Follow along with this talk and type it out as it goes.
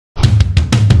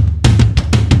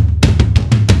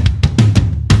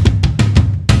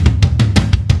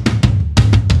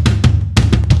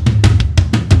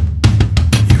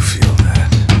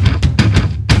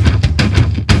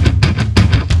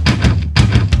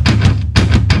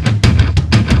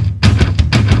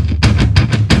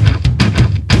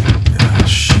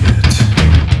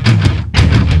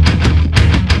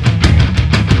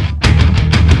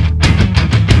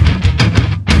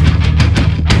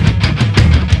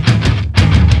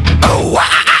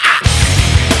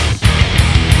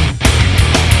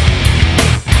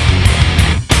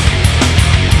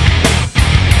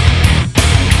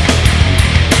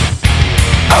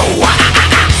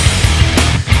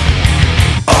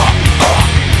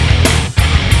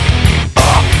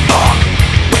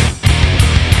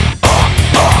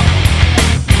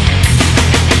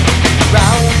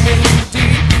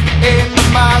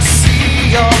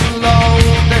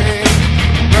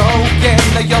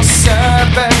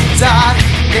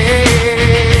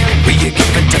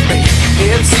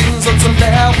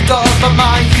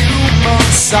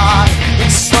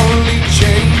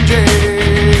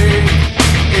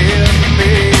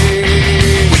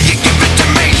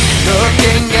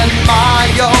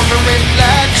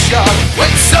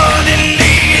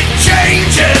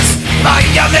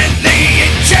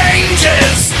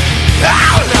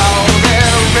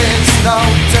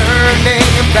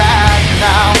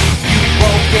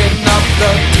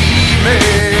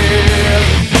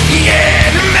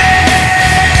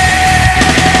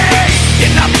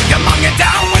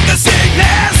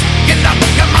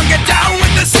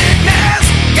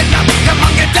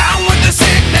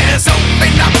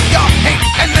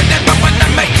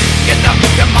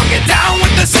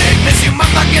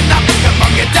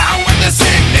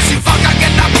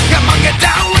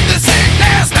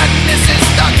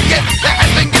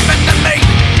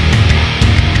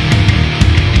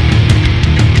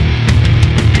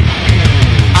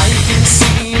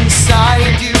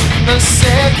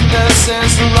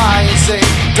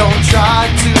Don't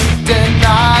try to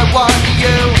deny what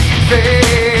you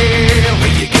feel.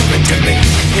 Will you give it to me?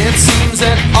 It seems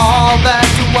that all that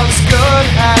was good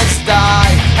has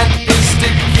died and is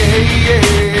decaying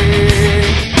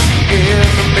in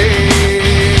me.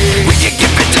 Will you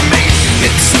give it to me?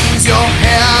 It seems you're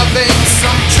having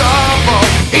some trouble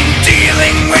In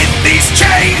dealing with these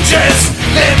changes,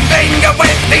 living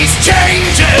with these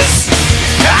changes.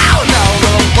 now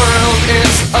the world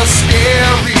is a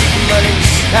scary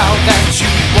place now that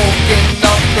you